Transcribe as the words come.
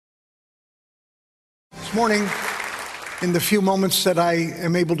This morning, in the few moments that I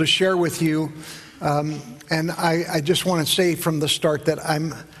am able to share with you, and I just want to say from the start that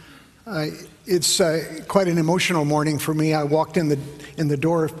it's quite an emotional morning for me. I walked in the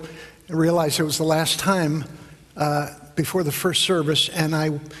door and realized it was the last time before the first service, and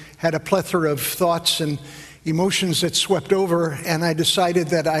I had a plethora of thoughts and emotions that swept over, and I decided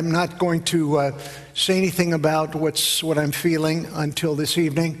that I'm not going to say anything about what I'm feeling until this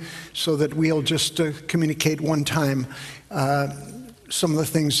evening, so that we'll just communicate one time some of the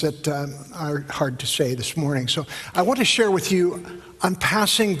things that are hard to say this morning. So I want to share with you on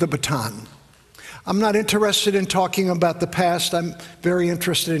passing the baton. I'm not interested in talking about the past. I'm very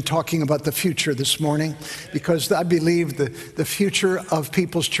interested in talking about the future this morning, because I believe the future of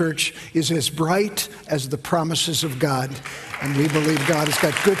People's Church is as bright as the promises of God. And we believe God has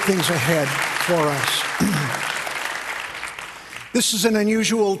got good things ahead for us. This is an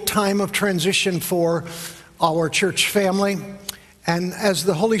unusual time of transition for our church family. And as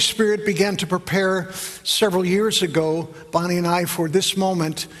the Holy Spirit began to prepare several years ago, Bonnie and I, for this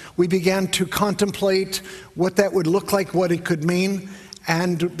moment, we began to contemplate what that would look like, what it could mean,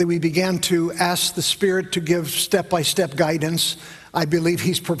 and we began to ask the Spirit to give step-by-step guidance. I believe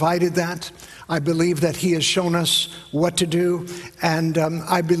He's provided that. I believe that He has shown us what to do, and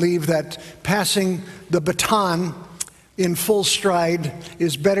I believe that passing the baton in full stride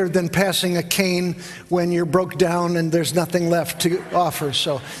is better than passing a cane when you're broke down and there's nothing left to offer.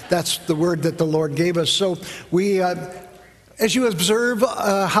 So that's the word that the Lord gave us. So we, as you observe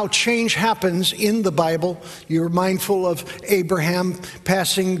how change happens in the Bible, you're mindful of Abraham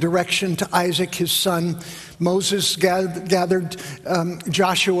passing direction to Isaac, his son. Moses gathered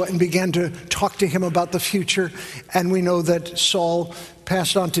Joshua and began to talk to him about the future. And we know that Saul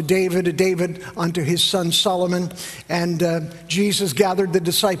passed on to David onto his son Solomon. And Jesus gathered the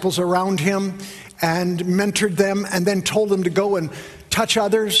disciples around him and mentored them and then told them to go and touch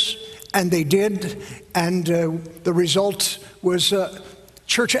others. And they did. And the result was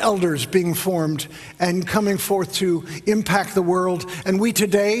church elders being formed and coming forth to impact the world. And we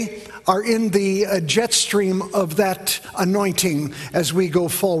today are in the jet stream of that anointing as we go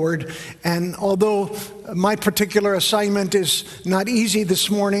forward. And although my particular assignment is not easy this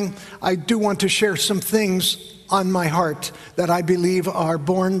morning, I do want to share some things on my heart that I believe are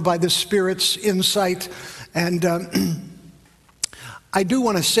born by the Spirit's insight. And I do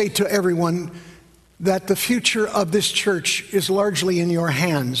want to say to everyone that the future of this church is largely in your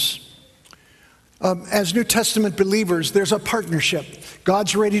hands. As New Testament believers, there's a partnership.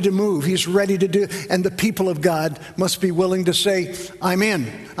 God's ready to move. He's ready to do, and the people of God must be willing to say, I'm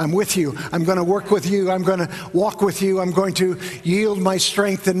in, I'm with you, I'm going to work with you, I'm going to walk with you, I'm going to yield my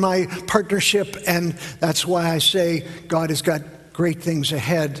strength and my partnership, and that's why I say God has got great things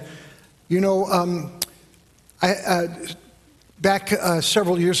ahead. You know, back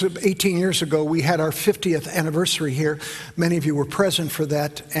several years, 18 years ago, we had our 50th anniversary here. Many of you were present for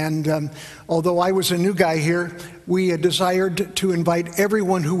that. And although I was a new guy here, we desired to invite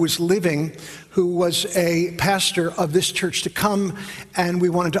everyone who was living, who was a pastor of this church, to come, and we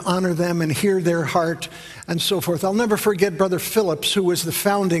wanted to honor them and hear their heart and so forth. I'll never forget Brother Phillips, who was the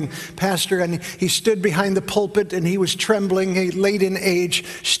founding pastor, and he stood behind the pulpit and he was trembling, late in age,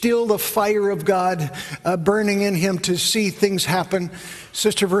 still the fire of God burning in him to see things happen.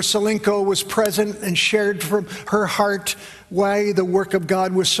 Sister Versalenko was present and shared from her heart why the work of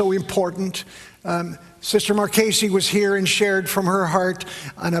God was so important. Sister Marchese was here and shared from her heart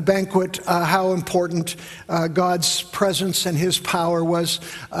on a banquet how important God's presence and His power was.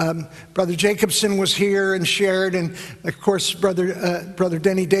 Brother Jacobson was here and shared, and of course Brother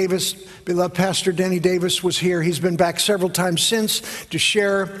Denny Davis, beloved Pastor Denny Davis, was here. He's been back several times since to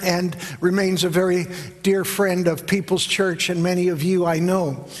share and remains a very dear friend of People's Church, and many of you I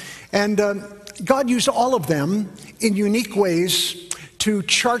know. And God used all of them in unique ways to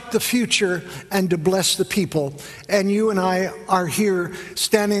chart the future and to bless the people. And you and I are here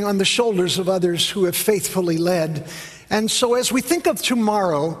standing on the shoulders of others who have faithfully led. And so as we think of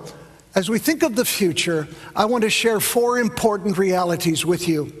tomorrow, as we think of the future, I want to share 4 important realities with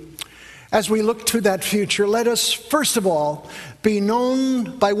you. As we look to that future, let us, first of all, be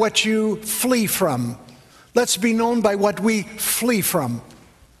known by what you flee from. Let's be known by what we flee from.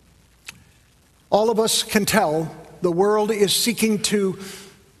 All of us can tell the world is seeking to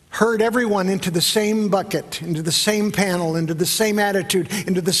herd everyone into the same bucket, into the same panel, into the same attitude,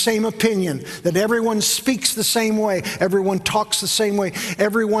 into the same opinion, that everyone speaks the same way, everyone talks the same way,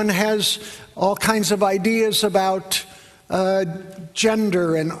 everyone has all kinds of ideas about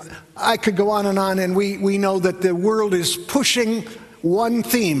gender, and I could go on, and we know that the world is pushing one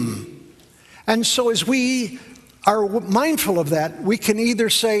theme. And so as we are mindful of that, we can either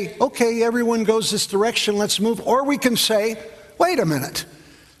say, okay, everyone goes this direction, let's move, or we can say, wait a minute,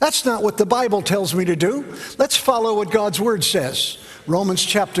 that's not what the Bible tells me to do. Let's follow what God's Word says. Romans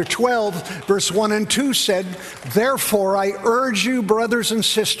chapter 12, verse 1 and 2 said, therefore I urge you, brothers and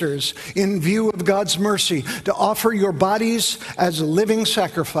sisters, in view of God's mercy, to offer your bodies as a living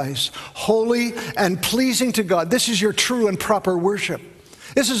sacrifice, holy and pleasing to God. This is your true and proper worship.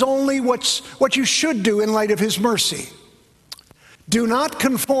 This is only what you should do in light of His mercy. Do not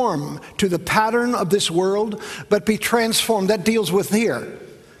conform to the pattern of this world, but be transformed. That deals with here.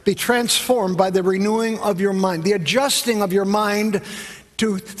 Be transformed by the renewing of your mind, the adjusting of your mind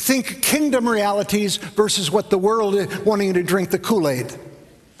to think kingdom realities versus what the world is wanting you to drink the Kool-Aid.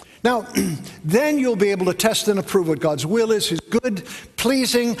 Now, then you'll be able to test and approve what God's will is, His good,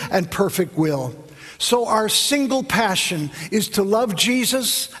 pleasing, and perfect will. So our single passion is to love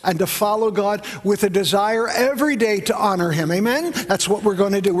Jesus and to follow God with a desire every day to honor Him. Amen? That's what we're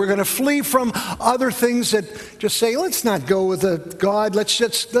going to do. We're going to flee from other things that just say, let's not go with God,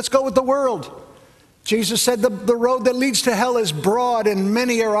 let's go with the world. Jesus said the road that leads to hell is broad and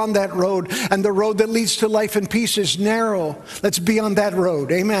many are on that road, and the road that leads to life and peace is narrow. Let's be on that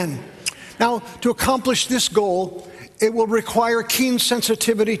road. Amen. Now, to accomplish this goal, it will require keen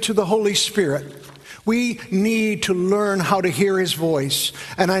sensitivity to the Holy Spirit. We need to learn how to hear His voice,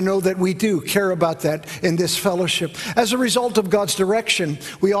 and I know that we do care about that in this fellowship. As a result of God's direction,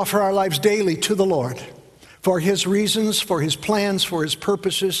 we offer our lives daily to the Lord for His reasons, for His plans, for His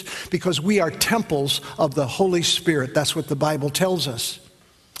purposes, because we are temples of the Holy Spirit. That's what the Bible tells us.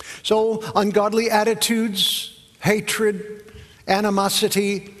 So ungodly attitudes, hatred,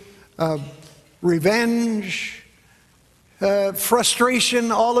 animosity, revenge,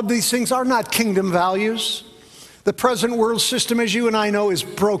 frustration, all of these things are not kingdom values. The present world system, as you and I know, is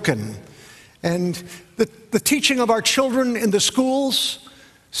broken. And the teaching of our children in the schools,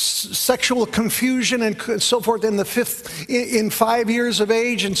 sexual confusion and so forth in 5 years of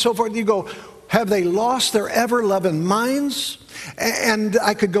age and so forth, you go, have they lost their ever-loving minds? And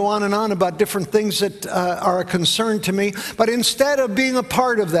I could go on and on about different things that are a concern to me. But instead of being a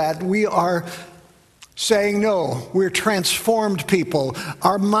part of that, we are saying, no, we're transformed people.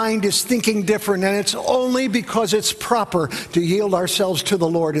 Our mind is thinking different, and it's only because it's proper to yield ourselves to the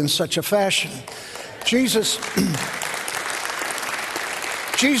Lord in such a fashion. Jesus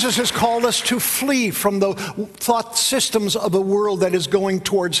has called us to flee from the thought systems of a world that is going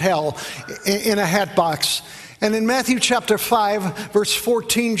towards hell in a hat box. And in Matthew chapter 5, verse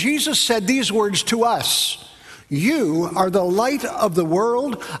 14, Jesus said these words to us: you are the light of the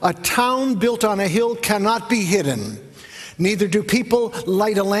world. A town built on a hill cannot be hidden. Neither do people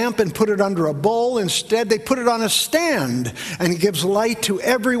light a lamp and put it under a bowl. Instead, they put it on a stand, and it gives light to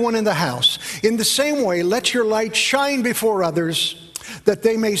everyone in the house. In the same way, let your light shine before others, that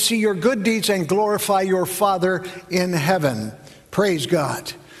they may see your good deeds and glorify your Father in heaven. Praise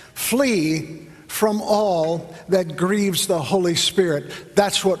God. Flee from all that grieves the Holy Spirit.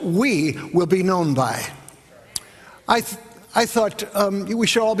 That's what we will be known by. I thought we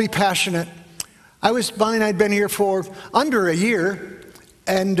should all be passionate. Bonnie and I had been here for under a year,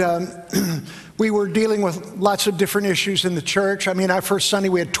 and we were dealing with lots of different issues in the church. I mean, our first Sunday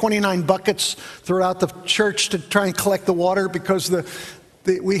we had 29 buckets throughout the church to try and collect the water because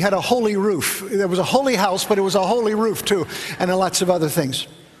we had a holy roof. There was a holy house, but it was a holy roof too, and lots of other things.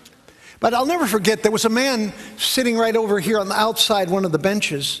 But I'll never forget, there was a man sitting right over here on the outside one of the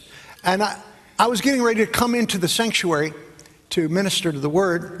benches, and I was getting ready to come into the sanctuary to minister to the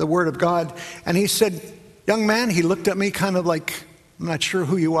Word of God, and he said, young man, he looked at me kind of like, I'm not sure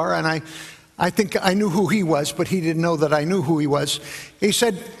who you are, and I think I knew who he was, but he didn't know that I knew who he was. He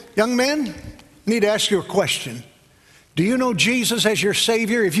said, young man, I need to ask you a question. Do you know Jesus as your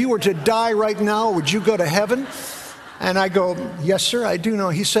Savior? If you were to die right now, would you go to heaven? And I go, yes, sir, I do know.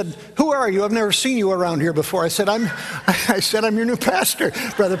 He said, who are you? I've never seen you around here before. I said, I'm your new pastor,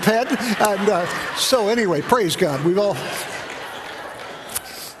 Brother Pat. And so anyway, praise God.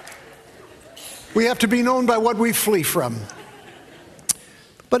 We have to be known by what we flee from.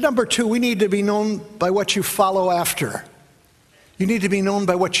 But number two, we need to be known by what you follow after. You need to be known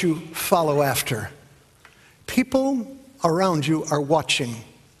by what you follow after. People around you are watching.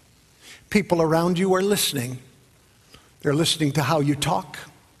 People around you are listening. They're listening to how you talk.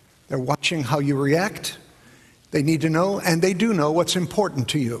 They're watching how you react. They need to know, and they do know what's important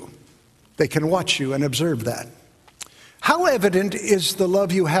to you. They can watch you and observe that. How evident is the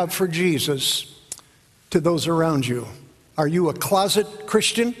love you have for Jesus to those around you? Are you a closet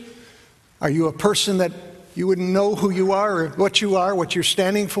Christian? Are you a person that you wouldn't know who you are or what you're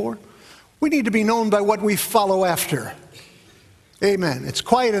standing for? We need to be known by what we follow after. Amen. It's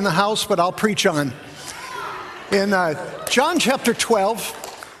quiet in the house, but I'll preach on. In John chapter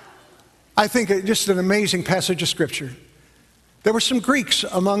 12, I think just an amazing passage of Scripture. There were some Greeks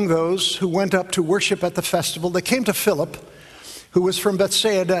among those who went up to worship at the festival. They came to Philip, who was from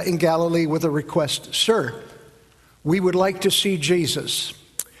Bethsaida in Galilee, with a request. Sir, we would like to see Jesus.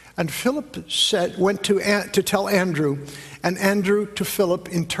 And Philip went to tell Andrew, and Andrew to Philip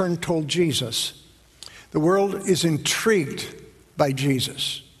in turn told Jesus. The world is intrigued by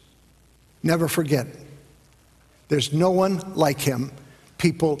Jesus. Never forget, there's no one like him.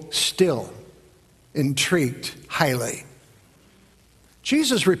 People still intrigued highly.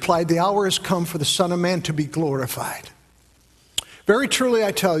 Jesus replied, the hour has come for the Son of Man to be glorified. Very truly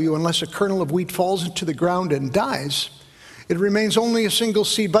I tell you, unless a kernel of wheat falls into the ground and dies, it remains only a single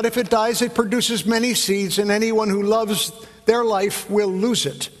seed. But if it dies, it produces many seeds, and anyone who loves their life will lose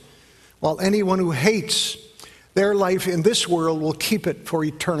it, while anyone who hates their life in this world will keep it for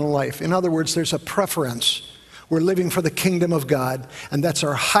eternal life. In other words, there's a preference. We're living for the kingdom of God, and that's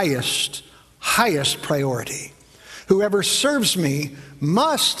our highest priority. Whoever serves me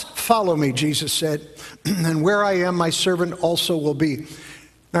must follow me, Jesus said, and where I am, my servant also will be.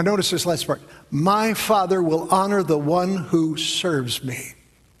 Now notice this last part. My Father will honor the one who serves me.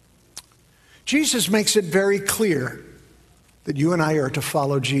 Jesus makes it very clear that you and I are to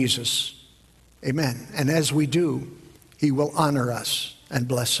follow Jesus. Amen. And as we do, he will honor us and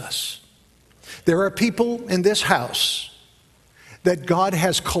bless us. There are people in this house that God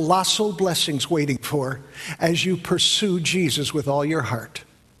has colossal blessings waiting for as you pursue Jesus with all your heart.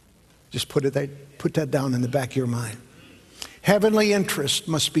 Just put that down in the back of your mind. Heavenly interest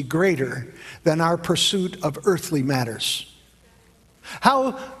must be greater than our pursuit of earthly matters.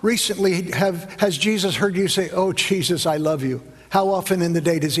 How recently has Jesus heard you say, oh, Jesus, I love you? How often in the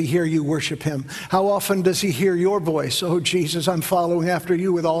day does he hear you worship him? How often does he hear your voice? Oh, Jesus, I'm following after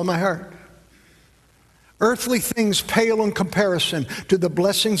you with all my heart. Earthly things pale in comparison to the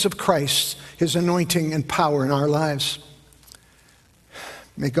blessings of Christ, his anointing and power in our lives.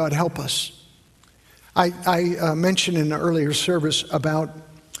 May God help us. I mentioned in an earlier service about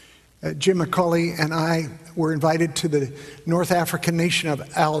Jim McCauley and I were invited to the North African nation of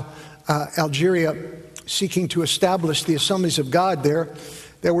Algeria, seeking to establish the Assemblies of God there.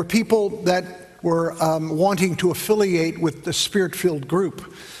 There were people that were wanting to affiliate with the Spirit-filled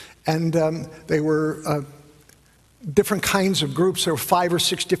group. And they were different kinds of groups. There were 5 or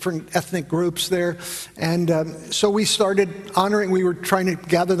 6 different ethnic groups there. And so we started honoring, we were trying to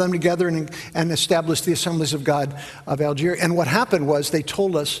gather them together and establish the Assemblies of God of Algeria. And what happened was they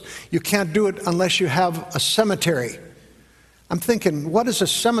told us, you can't do it unless you have a cemetery. I'm thinking, what does a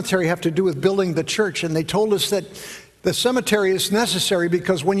cemetery have to do with building the church? And they told us that the cemetery is necessary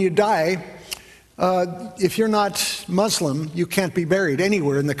because when you die, if you're not Muslim, you can't be buried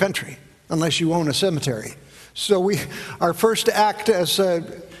anywhere in the country unless you own a cemetery. So our first act as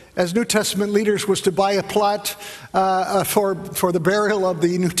New Testament leaders was to buy a plot for the burial of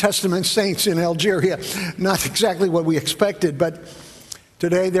the New Testament saints in Algeria. Not exactly what we expected, but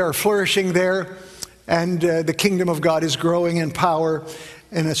today they are flourishing there, and the kingdom of God is growing in power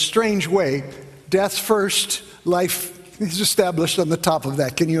in a strange way. Death first, life is established on the top of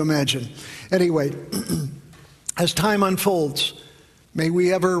that. Can you imagine? Anyway, as time unfolds, may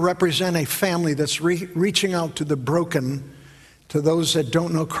we ever represent a family that's reaching out to the broken, to those that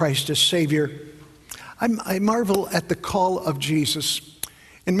don't know Christ as Savior. I marvel at the call of Jesus.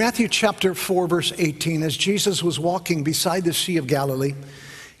 In Matthew chapter 4, verse 18, as Jesus was walking beside the Sea of Galilee,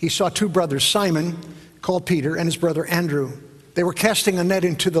 he saw 2 brothers, Simon, called Peter, and his brother Andrew. They were casting a net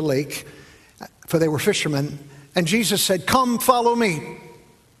into the lake, for they were fishermen. And Jesus said, come, follow me,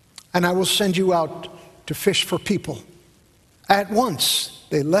 and I will send you out to fish for people. At once,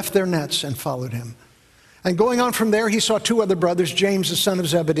 they left their nets and followed him. And going on from there, he saw 2 other brothers, James, the son of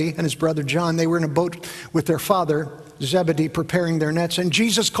Zebedee, and his brother John. They were in a boat with their father, Zebedee, preparing their nets. And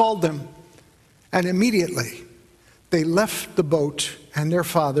Jesus called them. And immediately, they left the boat and their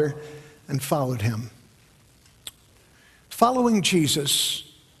father and followed him. Following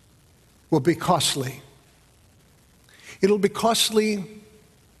Jesus will be costly. It'll be costly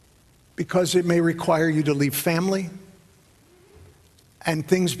because it may require you to leave family and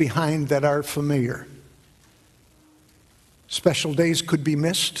things behind that are familiar. Special days could be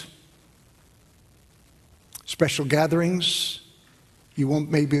missed. Special gatherings, you won't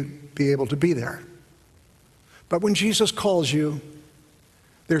maybe be able to be there. But when Jesus calls you,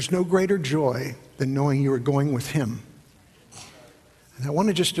 there's no greater joy than knowing you are going with him. And I want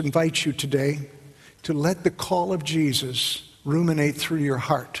to just invite you today to let the call of Jesus ruminate through your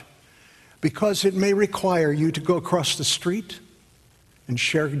heart. because it may require you to go across the street and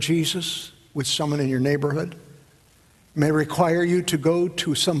share Jesus with someone in your neighborhood. It may require you to go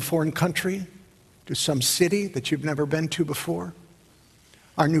to some foreign country, to some city that you've never been to before.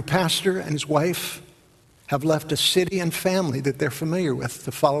 Our new pastor and his wife have left a city and family that they're familiar with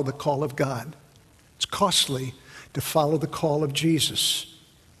to follow the call of God. It's costly to follow the call of Jesus.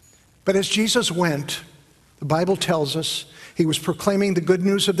 But as Jesus went, the Bible tells us he was proclaiming the good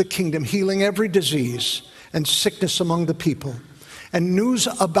news of the kingdom, healing every disease and sickness among the people. And news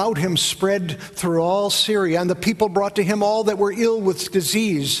about him spread through all Syria, and the people brought to him all that were ill with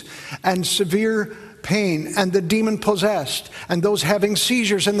disease and severe pain, and the demon-possessed, and those having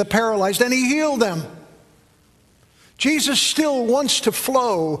seizures, and the paralyzed, and he healed them. Jesus still wants to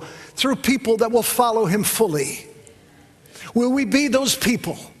flow through people that will follow him fully. Will we be those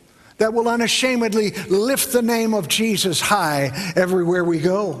people that will unashamedly lift the name of Jesus high everywhere we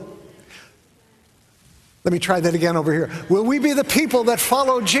go? Let me try that again over here. Will we be the people that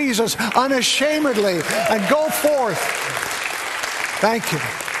follow Jesus unashamedly and go forth? Thank you.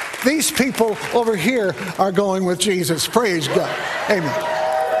 These people over here are going with Jesus. Praise God. Amen.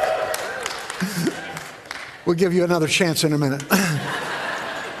 We'll give you another chance in a minute.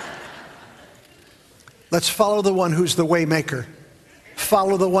 Let's follow the one who's the way maker.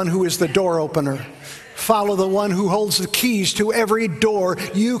 Follow the one who is the door opener. Follow the one who holds the keys to every door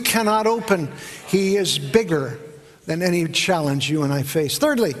you cannot open. He is bigger than any challenge you and I face.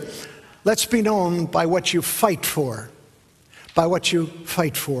 Thirdly, let's be known by what you fight for. By what you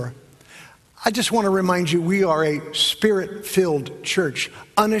fight for. I just want to remind you, we are a Spirit-filled church,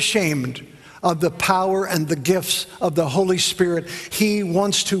 unashamed of the power and the gifts of the Holy Spirit. He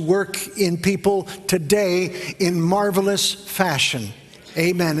wants to work in people today in marvelous fashion.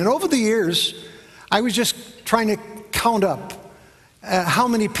 Amen. And over the years, I was just trying to count up how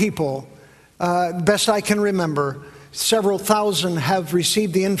many people, best I can remember, several thousand have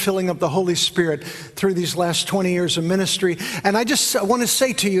received the infilling of the Holy Spirit through these last 20 years of ministry. And I want to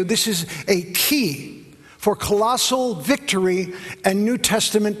say to you, this is a key for colossal victory and New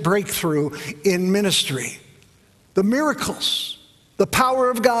Testament breakthrough in ministry. The miracles, the power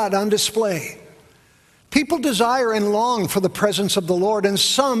of God on display. People desire and long for the presence of the Lord, and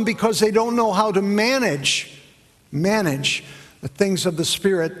some, because they don't know how to manage the things of the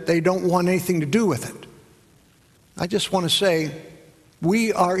Spirit, they don't want anything to do with it. I just want to say,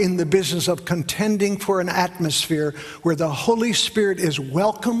 we are in the business of contending for an atmosphere where the Holy Spirit is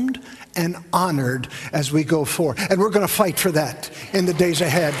welcomed and honored as we go forward. And we're going to fight for that in the days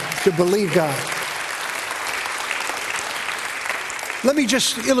ahead, to believe God. Let me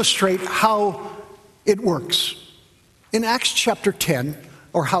just illustrate how it works. In Acts chapter 10,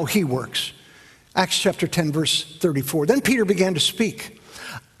 or how he works. Acts chapter 10, verse 34. Then Peter began to speak.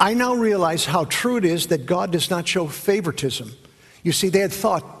 I now realize how true it is that God does not show favoritism. You see, they had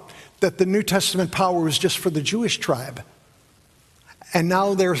thought that the New Testament power was just for the Jewish tribe. And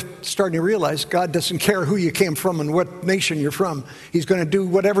now they're starting to realize God doesn't care who you came from and what nation you're from. He's going to do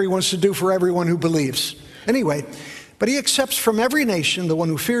whatever he wants to do for everyone who believes. Anyway, but he accepts from every nation the one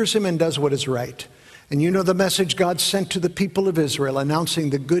who fears him and does what is right. And you know the message God sent to the people of Israel,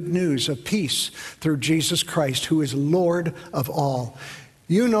 announcing the good news of peace through Jesus Christ, who is Lord of all.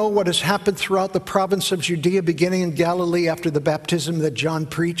 You know what has happened throughout the province of Judea, beginning in Galilee after the baptism that John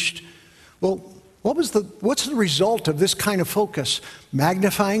preached. Well, what's the result of this kind of focus?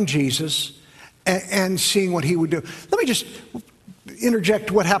 Magnifying Jesus and seeing what he would do. Let me just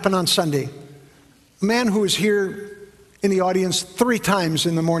interject what happened on Sunday. A man who was here in the audience 3 times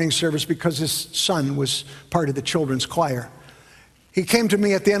in the morning service because his son was part of the children's choir. He came to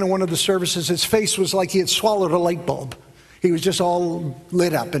me at the end of one of the services. His face was like he had swallowed a light bulb. He was just all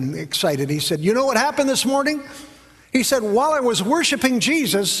lit up and excited. He said, you know what happened this morning? He said, while I was worshiping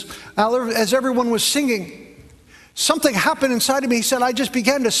Jesus, as everyone was singing, something happened inside of me. He said, I just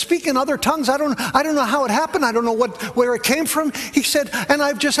began to speak in other tongues. I don't know how it happened. I don't know where it came from. He said, and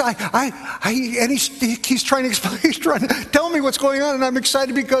he's trying to explain, he's trying to tell me what's going on, and I'm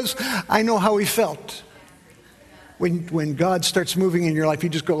excited because I know how he felt. When God starts moving in your life, you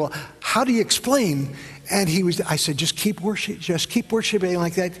just go, well, how do you explain? And I said, just keep worshiping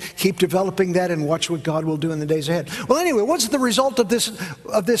like that, keep developing that, and watch what God will do in the days ahead. Well, anyway, what's the result of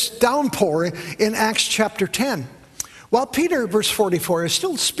this downpour in Acts chapter 10? While Peter, verse 44, is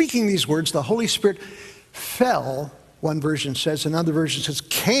still speaking these words, the Holy Spirit fell, one version says, another version says,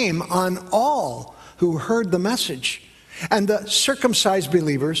 came on all who heard the message. And the circumcised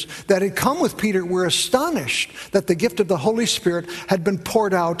believers that had come with Peter were astonished that the gift of the Holy Spirit had been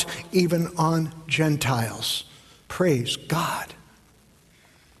poured out even on Gentiles. Praise God.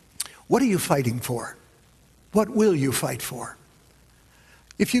 What are you fighting for? What will you fight for?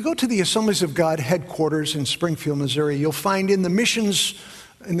 If you go to the Assemblies of God headquarters in Springfield, Missouri, you'll find in the missions,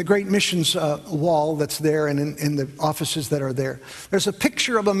 in the great missions wall that's there and in the offices that are there, there's a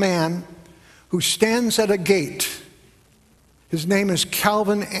picture of a man who stands at a gate. His name is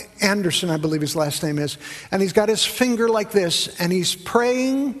Calvin Anderson, I believe his last name is. And he's got his finger like this, and he's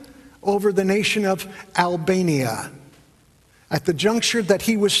praying over the nation of Albania. At the juncture that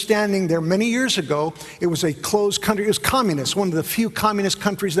he was standing there many years ago, it was a closed country. It was communist, one of the few communist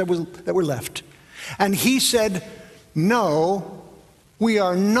countries that were left. And he said, no, we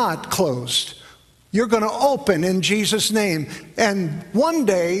are not closed. You're going to open in Jesus' name. And one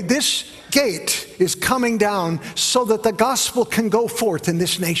day, this gate is coming down so that the gospel can go forth in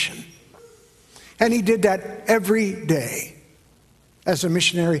this nation. And he did that every day as a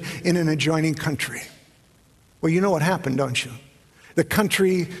missionary in an adjoining country. Well, you know what happened, don't you? The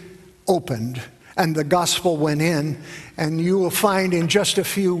country opened and the gospel went in, and you will find in just a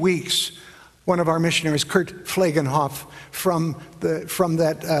few weeks one of our missionaries, Kurt Flagenhoff, from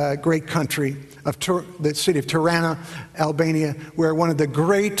that great country of the city of Tirana, Albania, where one of the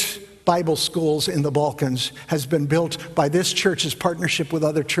great Bible schools in the Balkans has been built by this church's partnership with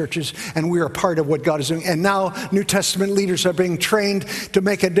other churches, and we are part of what God is doing. And now New Testament leaders are being trained to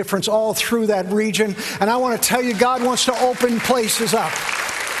make a difference all through that region. And I want to tell you, God wants to open places up.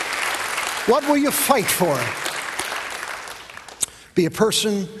 What will you fight for? Be a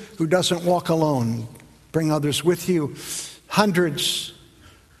person who doesn't walk alone. Bring others with you. Hundreds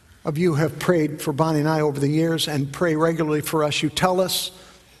of you have prayed for Bonnie and I over the years and pray regularly for us. You tell us.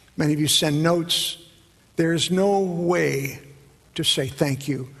 Many of you send notes. There's no way to say thank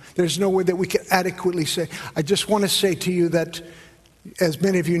you. There's no way that we can adequately say. I just want to say to you that, as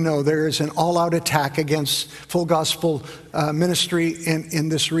many of you know, there is an all-out attack against full gospel ministry in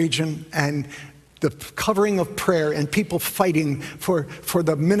this region, and the covering of prayer and people fighting for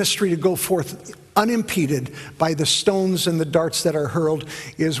the ministry to go forth unimpeded by the stones and the darts that are hurled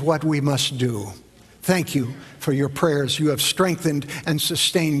is what we must do. Thank you for your prayers. You have strengthened and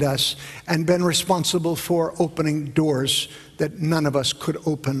sustained us and been responsible for opening doors that none of us could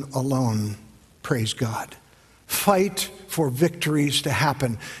open alone. Praise God. Fight for victories to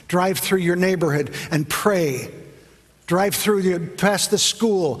happen. Drive through your neighborhood and pray. Drive past the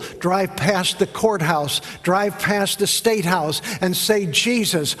school, drive past the courthouse, drive past the state house and say,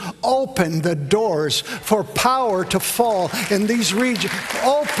 Jesus, open the doors for power to fall in these regions.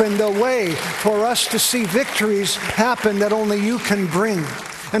 Open the way for us to see victories happen that only you can bring.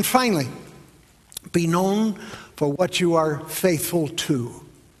 And finally, be known for what you are faithful to.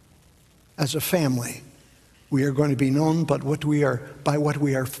 As a family, we are going to be known by what we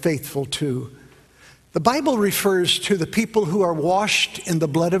are faithful to. The Bible refers to the people who are washed in the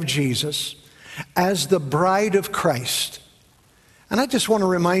blood of Jesus as the bride of Christ. And I just want to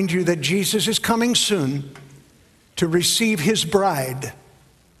remind you that Jesus is coming soon to receive his bride.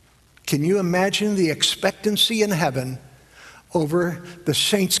 Can you imagine the expectancy in heaven over the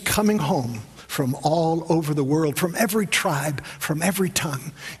saints coming home from all over the world, from every tribe, from every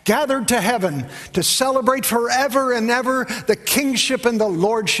tongue, gathered to heaven to celebrate forever and ever the kingship and the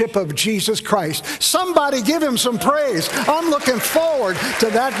lordship of Jesus Christ? Somebody give him some praise. I'm looking forward to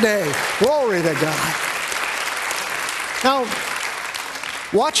that day. Glory to God.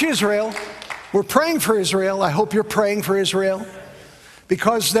 Now, watch Israel. We're praying for Israel. I hope you're praying for Israel,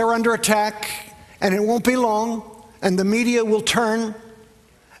 because they're under attack, and it won't be long, and the media will turn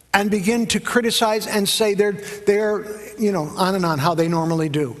and begin to criticize and say they're on and on, how they normally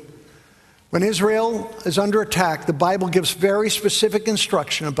do. When Israel is under attack, the Bible gives very specific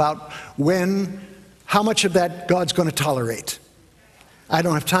instruction about how much of that God's going to tolerate. I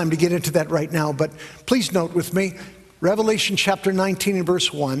don't have time to get into that right now, but please note with me, Revelation chapter 19 and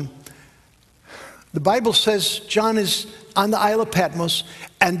verse 1. The Bible says John is on the Isle of Patmos,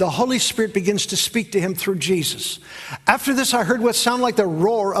 and the Holy Spirit begins to speak to him through Jesus. After this, I heard what sounded like the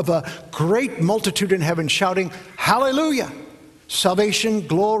roar of a great multitude in heaven shouting, Hallelujah! Salvation,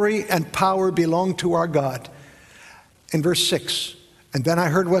 glory, and power belong to our God. In verse 6, and then I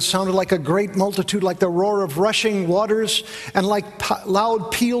heard what sounded like a great multitude, like the roar of rushing waters and like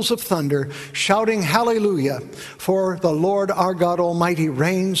loud peals of thunder, shouting, Hallelujah! For the Lord our God Almighty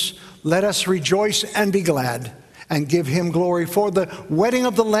reigns. Let us rejoice and be glad and give him glory. For the wedding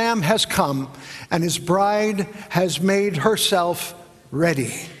of the Lamb has come, and his bride has made herself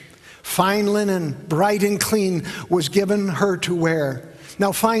ready. Fine linen, bright and clean, was given her to wear.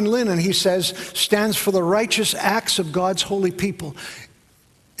 Now, fine linen, he says, stands for the righteous acts of God's holy people.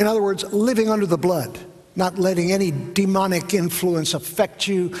 In other words, living under the blood. not letting any demonic influence affect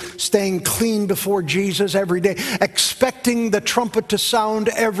you, staying clean before Jesus every day, expecting the trumpet to sound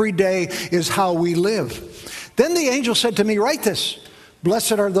every day is how we live. Then the angel said to me, write this: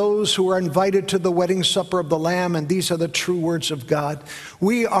 blessed are those who are invited to the wedding supper of the Lamb, and these are the true words of God.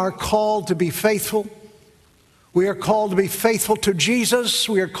 We are called to be faithful. We are called to be faithful to Jesus.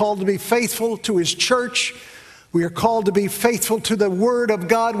 We are called to be faithful to his church. We are called to be faithful to the Word of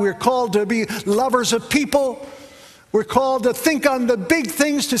God. We are called to be lovers of people. We're called to think on the big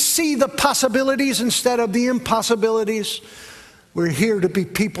things, to see the possibilities instead of the impossibilities. We're here to be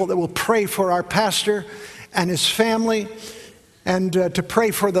people that will pray for our pastor and his family, and to pray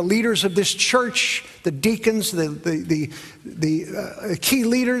for the leaders of this church, the deacons, the key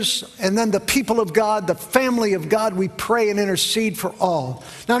leaders, and then the people of God, the family of God. We pray and intercede for all.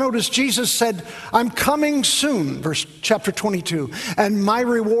 Now notice Jesus said, I'm coming soon, chapter 22, and my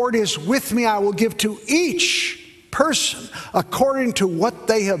reward is with me. I will give to each person according to what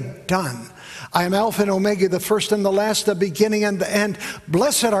they have done. I am Alpha and Omega, the first and the last, the beginning and the end.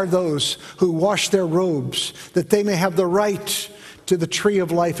 Blessed are those who wash their robes, that they may have the right to the tree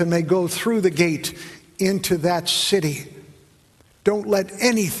of life and may go through the gate into that city. Don't let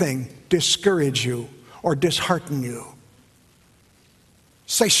anything discourage you or dishearten you.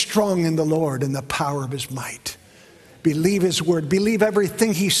 Stay strong in the Lord and the power of his might. Believe his word. Believe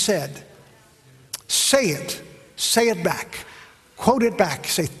everything he said. Say it. Say it back. Quote it back.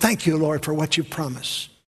 Say, thank you, Lord, for what you promised.